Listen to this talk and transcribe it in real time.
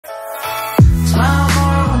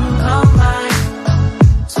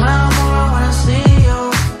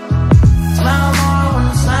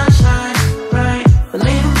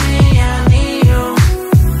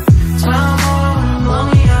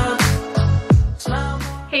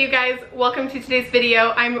guys, welcome to today's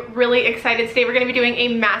video. I'm really excited. Today we're going to be doing a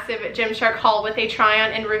massive Gymshark haul with a try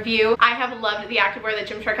on and review. I have loved the activewear that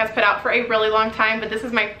Gymshark has put out for a really long time, but this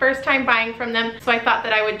is my first time buying from them, so I thought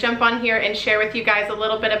that I would jump on here and share with you guys a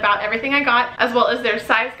little bit about everything I got, as well as their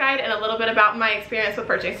size guide and a little bit about my experience with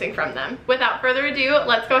purchasing from them. Without further ado,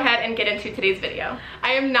 let's go ahead and get into today's video.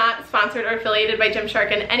 I am not sponsored or affiliated by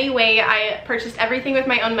Gymshark in any way. I purchased everything with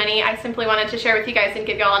my own money. I simply wanted to share with you guys and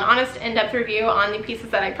give y'all an honest, in-depth review on the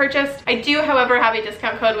pieces that I purchased. I do, however, have a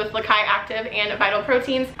discount code with Lakai Active and Vital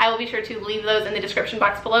Proteins. I will be sure to leave those in the description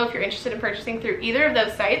box below if you're interested in purchasing through either of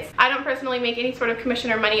those sites. I don't personally make any sort of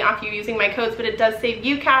commission or money off you using my codes, but it does save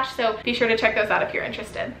you cash, so be sure to check those out if you're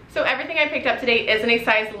interested. So everything I picked up today is in a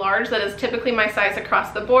size large. That is typically my size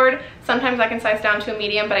across the board. Sometimes I can size down to a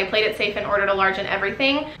medium, but I played it safe and ordered a large in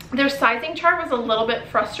everything. Their sizing chart was a little bit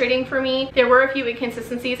frustrating for me. There were a few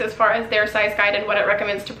inconsistencies as far as their size guide and what it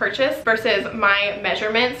recommends to purchase versus my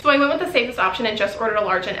measurements. So I went with the safest option and just ordered a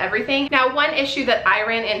large in everything. Now, one issue that I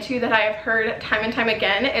ran into that I have heard time and time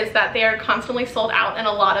again is that they are constantly sold out in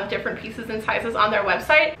a lot of different pieces and sizes on their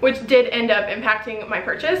website, which did end up impacting my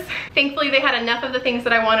purchase. Thankfully, they had enough of the things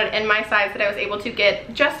that I wanted in my size that I was able to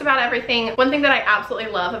get just about everything. One thing that I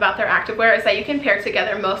absolutely love about their activewear is that you can pair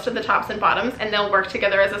together most of the tops and bottoms and they'll work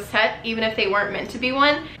together as a set even if they weren't meant to be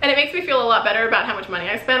one. And it makes me feel a lot better about how much money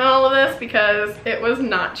I spent on all of this because it was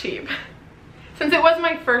not cheap. Since it was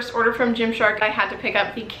my first order from Gymshark, I had to pick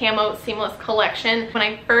up the Camo Seamless Collection. When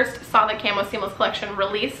I first saw the Camo Seamless Collection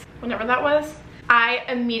release, whenever that was, I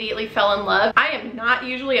immediately fell in love. I am not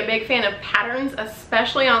usually a big fan of patterns,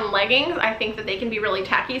 especially on leggings. I think that they can be really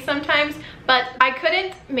tacky sometimes, but I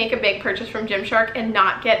couldn't make a big purchase from Gymshark and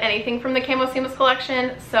not get anything from the Camo Seamless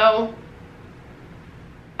Collection, so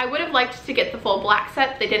I would have liked to get the full black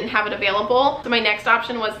set. They didn't have it available. So my next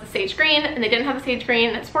option was the sage green, and they didn't have the sage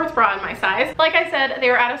green sports bra in my size. Like I said, they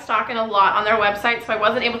were out of stock in a lot on their website, so I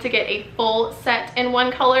wasn't able to get a full set in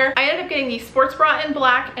one color. I ended up getting the sports bra in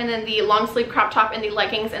black and then the long sleeve crop top and the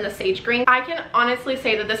leggings in the sage green. I can honestly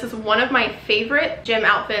say that this is one of my favorite gym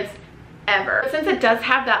outfits ever. Since it does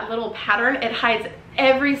have that little pattern, it hides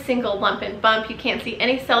every single lump and bump. You can't see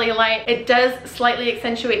any cellulite. It does slightly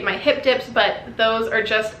accentuate my hip dips, but those are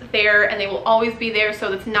just there and they will always be there, so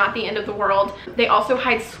that's not the end of the world. They also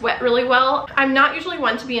hide sweat really well. I'm not usually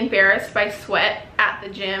one to be embarrassed by sweat at the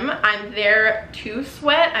gym. I'm there to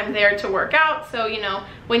sweat. I'm there to work out, so you know,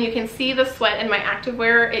 when you can see the sweat in my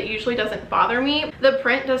activewear, it usually doesn't bother me. The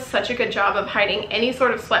print does such a good job of hiding any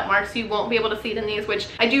sort of sweat marks. You won't be able to see it in these, which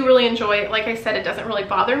I do really enjoy. Like I said, it doesn't really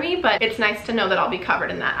bother me, but it's nice to know that I'll be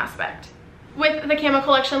covered in that aspect. With the Camo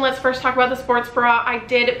collection, let's first talk about the sports bra. I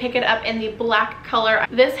did pick it up in the black color.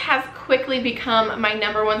 This has quickly become my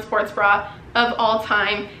 #1 sports bra of all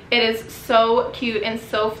time. It is so cute and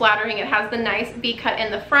so flattering. It has the nice V cut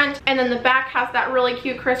in the front, and then the back has that really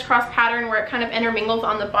cute crisscross pattern where it kind of intermingles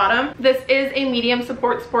on the bottom. This is a medium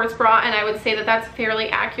support sports bra, and I would say that that's fairly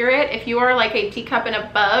accurate. If you are like a teacup and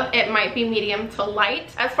above, it might be medium to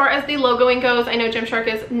light. As far as the logoing goes, I know Gymshark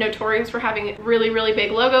is notorious for having really, really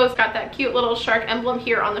big logos. Got that cute little shark emblem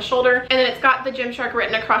here on the shoulder, and then it's got the Gymshark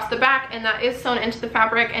written across the back, and that is sewn into the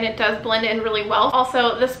fabric, and it does blend in really well.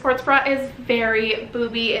 Also, the sports bra is very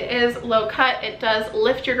booby. It is low cut. It does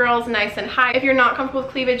lift your girls nice and high. If you're not comfortable with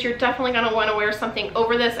cleavage, you're definitely going to want to wear something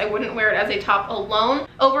over this. I wouldn't wear it as a top alone.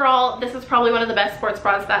 Overall, this is probably one of the best sports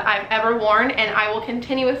bras that I've ever worn, and I will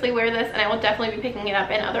continuously wear this, and I will definitely be picking it up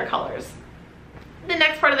in other colors. The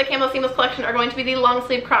next part of the Camo Seamless collection are going to be the long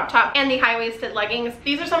sleeve crop top and the high-waisted leggings.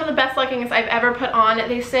 These are some of the best leggings I've ever put on.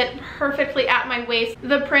 They sit perfectly at my waist.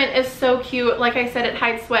 The print is so cute. Like I said, it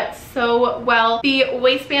hides sweat so well. The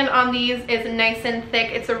waistband on these is nice and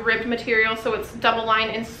thick. It's a ribbed material, so it's double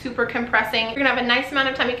lined and super compressing. You're gonna have a nice amount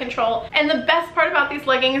of tummy control. And the best part about these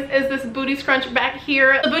leggings is this booty scrunch back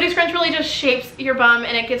here. The booty scrunch really just shapes your bum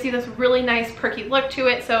and it gives you this really nice perky look to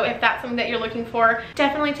it. So if that's something that you're looking for,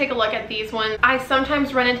 definitely take a look at these ones. I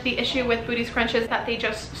sometimes run into the issue with booty scrunches that they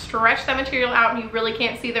just stretch that material out and you really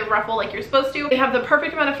can't see the ruffle like you're supposed to. They have the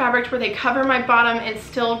perfect amount of fabric where they cover my bottom and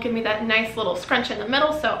still give me that nice little scrunch in the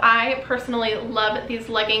middle, so I personally love these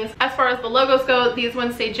leggings. As far as the logos go, these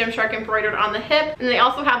ones say Gymshark embroidered on the hip, and they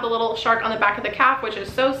also have the little shark on the back of the calf, which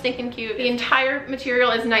is so stinking cute. The entire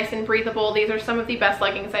material is nice and breathable. These are some of the best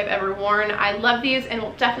leggings I've ever worn. I love these and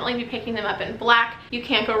will definitely be picking them up in black. You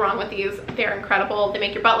can't go wrong with these. They're incredible. They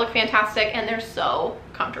make your butt look fantastic and they're so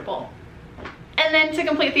comfortable. And then to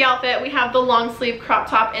complete the outfit, we have the long sleeve crop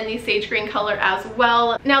top in the sage green color as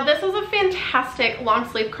well. Now this is a fantastic long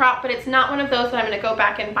sleeve crop, but it's not one of those that I'm going to go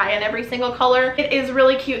back and buy in every single color. It is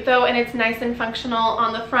really cute though, and it's nice and functional.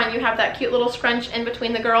 On the front, you have that cute little scrunch in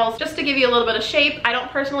between the girls just to give you a little bit of shape. I don't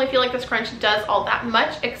personally feel like the scrunch does all that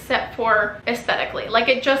much except for aesthetically. Like,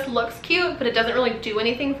 it just looks cute, but it doesn't really do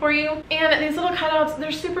anything for you. And these little cutouts,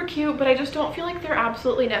 they're super cute, but I just don't feel like they're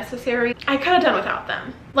absolutely necessary. I could have done without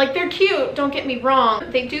them. Like, they're cute, don't get me wrong.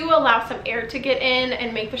 They do allow some air to get in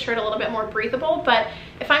and make the shirt a little bit more breathable, but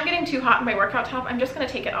if I'm getting too hot in my workout top, I'm just gonna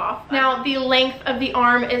take it off. Now, the length of the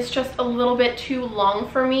arm is just a little bit too long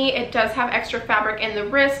for me. It does have extra fabric in the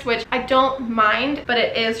wrist, which I don't mind, but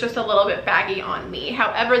it is just a little bit baggy on me.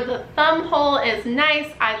 However, the thumb hole is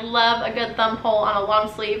nice. I love a good thumb hole on a long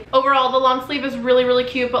sleeve. Overall, the long sleeve is really, really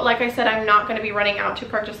cute, but like I said, I'm not gonna be running out to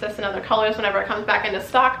purchase this in other colors whenever it comes back into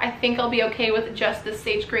stock. I think I'll be okay with just this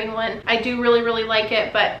sage green one. I do really, really like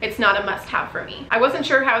it, but it's not a must-have for me. I wasn't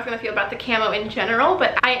sure how I was gonna feel about the camo in general,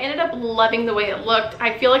 but I ended up loving the way it looked.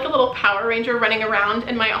 I feel like a little Power Ranger running around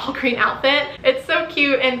in my all green outfit. It's so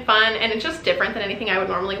cute and fun, and it's just different than anything I would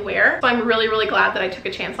normally wear. So I'm really, really glad that I took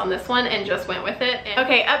a chance on this one and just went with it.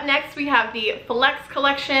 Okay, up next we have the Flex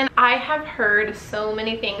collection. I have heard so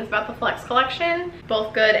many things about the Flex collection,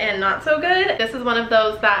 both good and not so good. This is one of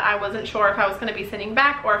those that I wasn't sure if I was gonna be sending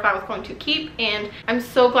back or if I was going to keep, and I'm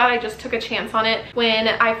so glad I just took a chance on it. When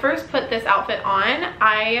I first put this outfit on,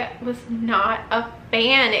 I was not a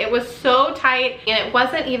fan. It was so tight, and it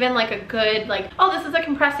wasn't even like a good, like, oh, this is a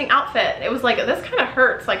compressing outfit. It was like, this kind of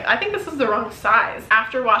hurts. Like, I think this is the wrong size.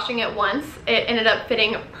 After washing it once, it ended up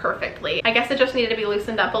fitting perfectly. I guess it just needed to be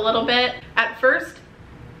loosened up a little bit. At first,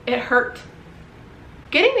 it hurt.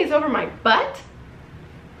 Getting these over my butt,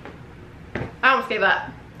 I almost gave up.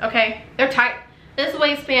 Okay, they're tight. This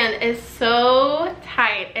waistband is so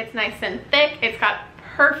tight. It's nice and thick. It's got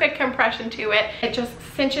perfect compression to it. It just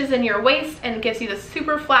cinches in your waist and gives you this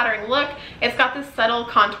super flattering look. It's got this subtle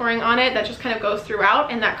contouring on it that just kind of goes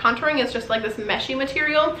throughout, and that contouring is just like this meshy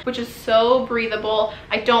material, which is so breathable.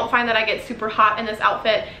 I don't find that I get super hot in this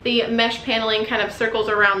outfit. The mesh paneling kind of circles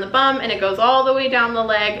around the bum and it goes all the way down the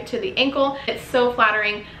leg to the ankle. It's so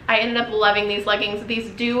flattering. I ended up loving these leggings. These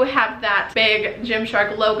do have that big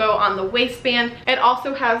Gymshark logo on the waistband. It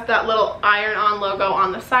also has that little iron-on logo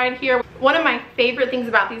on the side here. One of my favorite things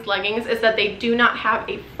about these leggings is that they do not have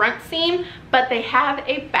a front seam, but they have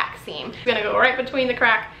a back seam. I'm gonna go right between the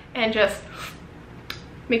crack and just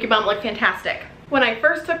make your bum look fantastic. When I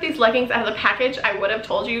first took these leggings out of the package, I would have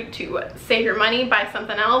told you to save your money, buy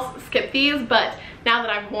something else, skip these, but now that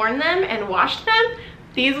I've worn them and washed them,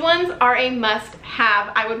 these ones are a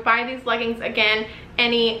must-have. I would buy these leggings again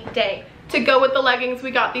any day. To go with the leggings,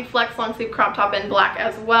 we got the Flex long sleeve crop top in black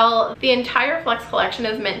as well. The entire Flex collection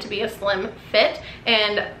is meant to be a slim fit,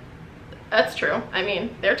 and that's true. I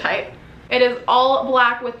mean, they're tight. It is all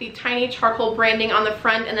black with the tiny charcoal branding on the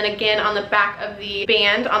front, and then again on the back of the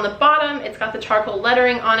band on the bottom, it's got the charcoal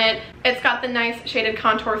lettering on it. It's got the nice shaded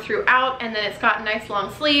contour throughout, and then it's got nice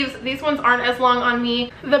long sleeves. These ones aren't as long on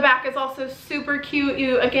me. The back is also super cute.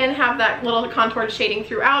 You again have that little contoured shading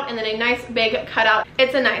throughout, and then a nice big cutout.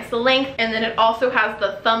 It's a nice length, and then it also has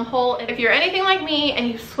the thumb hole. If you're anything like me and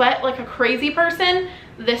you sweat like a crazy person,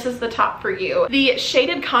 this is the top for you. The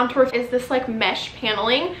shaded contour is this like mesh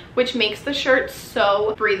paneling, which makes the shirt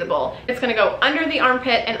so breathable. It's gonna go under the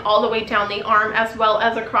armpit and all the way down the arm, as well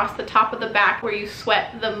as across the top of the back where you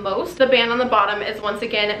sweat the most. The band on the bottom is once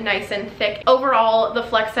again nice and thick. Overall, the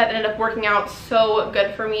Flex set ended up working out so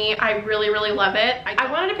good for me. I really, really love it.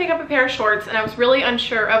 I wanted to pick up a pair of shorts, and I was really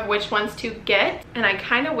unsure of which ones to get, and I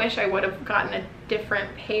kind of wish I would have gotten a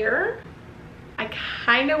different pair. I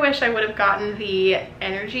kind of wish I would have gotten the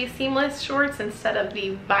Energy seamless shorts instead of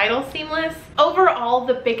the Vital seamless. Overall,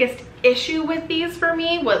 the biggest issue with these for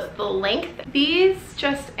me was the length. These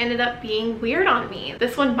just ended up being weird on me.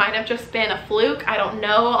 This one might have just been a fluke. I don't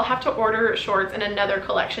know. I'll have to order shorts in another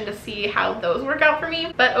collection to see how those work out for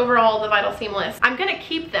me. But overall, the Vital seamless, I'm gonna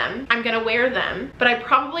keep them. I'm gonna wear them, but I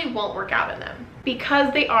probably won't work out in them.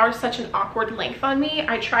 Because they are such an awkward length on me,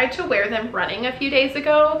 I tried to wear them running a few days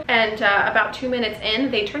ago, and about 2 minutes in,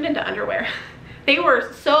 they turned into underwear. They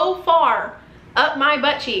were so far up my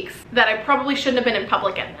butt cheeks that I probably shouldn't have been in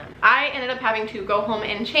public in them. I ended up having to go home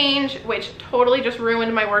and change, which totally just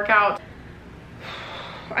ruined my workout.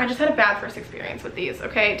 I just had a bad first experience with these,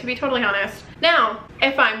 okay, to be totally honest. Now,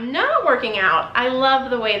 If I'm not working out, I love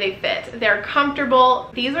the way they fit. They're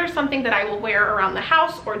comfortable. These are something that I will wear around the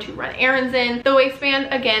house or to run errands in. The waistband,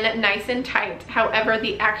 again, nice and tight. However,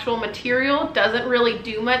 the actual material doesn't really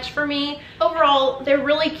do much for me. Overall, they're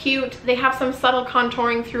really cute. They have some subtle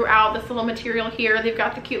contouring throughout this little material here. They've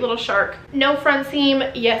got the cute little shark. No front seam,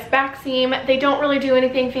 yes, back seam. They don't really do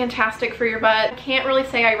anything fantastic for your butt. Can't really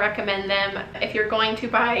say I recommend them. If you're going to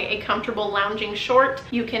buy a comfortable lounging short,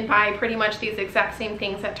 you can buy pretty much these exact same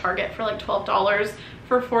things at Target for like $12.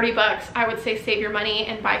 For 40 bucks, I would say save your money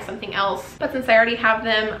and buy something else. But since I already have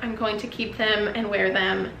them, I'm going to keep them and wear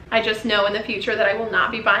them. I just know in the future that I will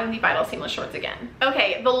not be buying the Vital Seamless shorts again.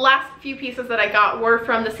 Okay, the last few pieces that I got were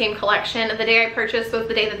from the same collection. The day I purchased was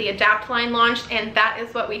the day that the Adapt line launched, and that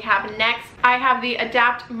is what we have next. I have the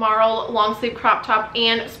Adapt Marl long sleeve crop top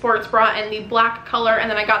and sports bra in the black color,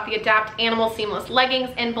 and then I got the Adapt Animal Seamless leggings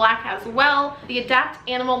in black as well. The Adapt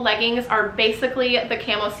Animal leggings are basically the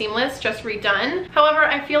Camo Seamless, just redone. However,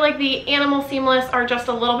 I feel like the Animal Seamless are just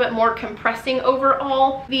a little bit more compressing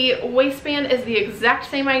overall. The waistband is the exact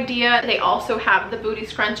same idea. They also have the booty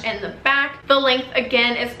scrunch in the back. The length,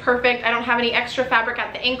 again, is perfect. I don't have any extra fabric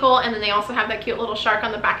at the ankle, and then they also have that cute little shark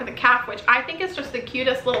on the back of the calf, which I think is just the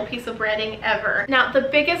cutest little piece of branding ever. Now, the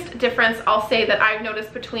biggest difference I'll say that I've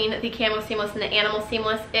noticed between the Camo Seamless and the Animal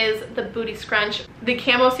Seamless is the booty scrunch. The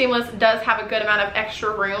Camo Seamless does have a good amount of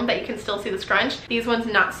extra room that you can still see the scrunch. These ones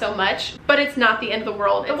not so much, but it's not the end of the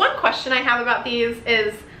world. The one question I have about these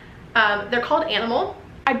is they're called Animal.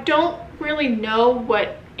 I don't really know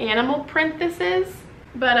what animal print this is,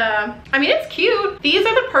 but I mean, it's cute. These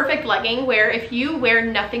are the perfect legging where if you wear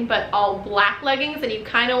nothing but all black leggings and you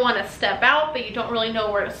kind of want to step out but you don't really know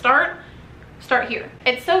where to start here.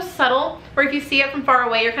 It's so subtle where if you see it from far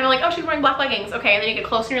away, you're kind of like, oh, she's wearing black leggings. Okay, and then you get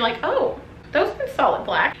closer and you're like, oh, those are solid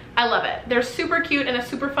black. I love it. They're super cute and a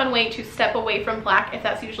super fun way to step away from black if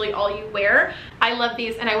that's usually all you wear. I love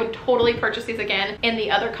these, and I would totally purchase these again in the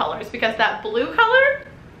other colors, because that blue color,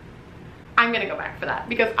 I'm gonna go back for that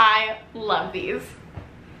because I love these.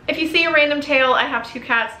 If you see a random tail, I have two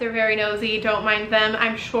cats. They're very nosy. Don't mind them.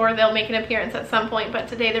 I'm sure they'll make an appearance at some point, but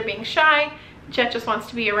today they're being shy. Jet just wants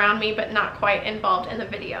to be around me, but not quite involved in the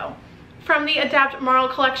video. From the Adapt Marl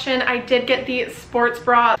collection, I did get the sports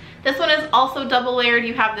bra. This one is also double layered.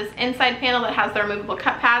 You have this inside panel that has the removable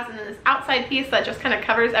cut pads, and then this outside piece that just kind of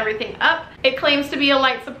covers everything up. It claims to be a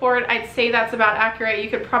light support. I'd say that's about accurate.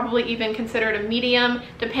 You could probably even consider it a medium,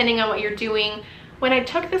 depending on what you're doing. When I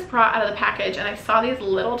took this bra out of the package and I saw these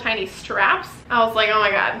little tiny straps, I was like, oh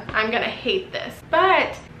my God, I'm gonna hate this.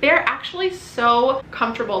 But they're actually so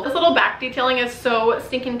comfortable. This little back detailing is so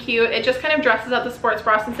stinking cute. It just kind of dresses up the sports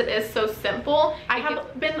bra since it is so simple. I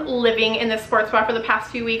have been living in this sports bra for the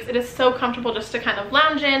past few weeks. It is so comfortable just to kind of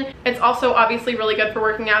lounge in. It's also obviously really good for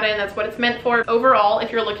working out in. That's what it's meant for. Overall,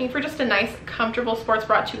 if you're looking for just a nice, comfortable sports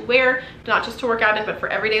bra to wear, not just to work out in, but for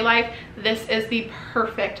everyday life, this is the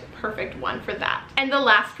perfect one for that. And the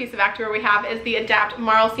last piece of activewear we have is the Adapt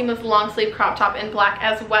Marl Seamless long sleeve crop top in black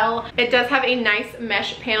as well. It does have a nice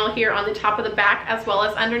mesh panel here on the top of the back as well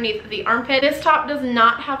as underneath the armpit. This top does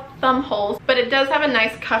not have thumb holes, but it does have a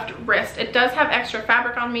nice cuffed wrist. It does have extra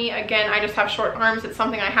fabric on me. Again, I just have short arms. It's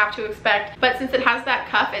something I have to expect, but since it has that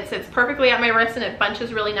cuff, it sits perfectly at my wrist and it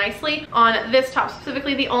bunches really nicely. On this top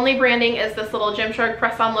specifically, the only branding is this little Gymshark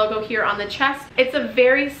press-on logo here on the chest. It's a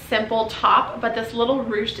very simple top, but this little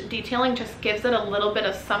ruched detailing just gives it a little bit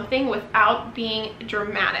of something without being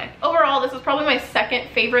dramatic. Overall, this is probably my second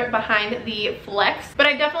favorite behind the Flex, but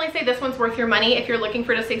I definitely say this one's worth your money if you're looking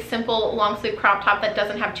for just a simple long sleeve crop top that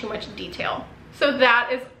doesn't have too much detail. So that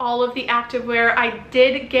is all of the activewear. I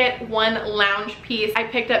did get one lounge piece. I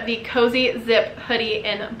picked up the Cozy Zip hoodie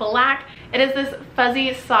in black. It is this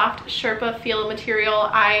fuzzy, soft Sherpa feel material.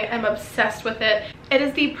 I am obsessed with it. It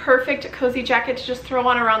is the perfect cozy jacket to just throw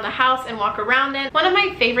on around the house and walk around in. One of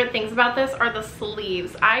my favorite things about this are the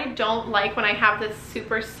sleeves. I don't like when I have this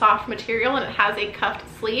super soft material and it has a cuffed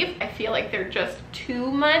sleeve. I feel like they're just too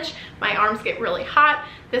much. My arms get really hot.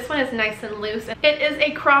 This one is nice and loose. It is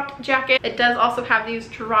a cropped jacket. It does also have these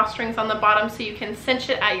drawstrings on the bottom so you can cinch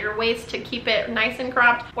it at your waist to keep it nice and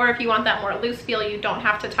cropped, or if you want that more loose feel, you don't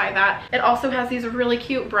have to tie that. It also has these really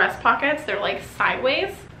cute breast pockets. They're like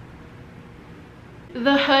sideways.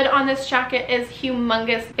 The hood on this jacket is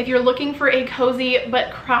humongous. If you're looking for a cozy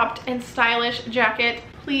but cropped and stylish jacket,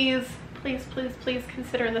 please, please, please, please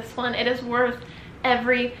consider this one. It is worth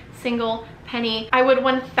every single penny. I would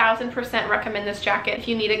 1000% recommend this jacket. If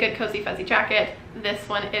you need a good cozy fuzzy jacket, this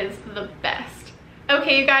one is the best.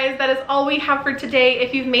 Okay, you guys, that is all we have for today.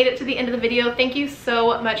 If you've made it to the end of the video, thank you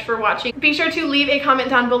so much for watching. Be sure to leave a comment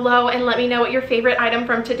down below and let me know what your favorite item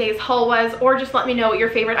from today's haul was, or just let me know what your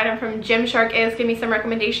favorite item from Gymshark is. Give me some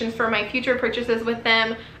recommendations for my future purchases with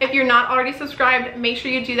them. If you're not already subscribed, make sure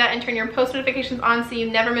you do that and turn your post notifications on so you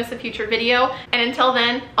never miss a future video. And until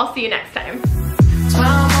then, I'll see you next time.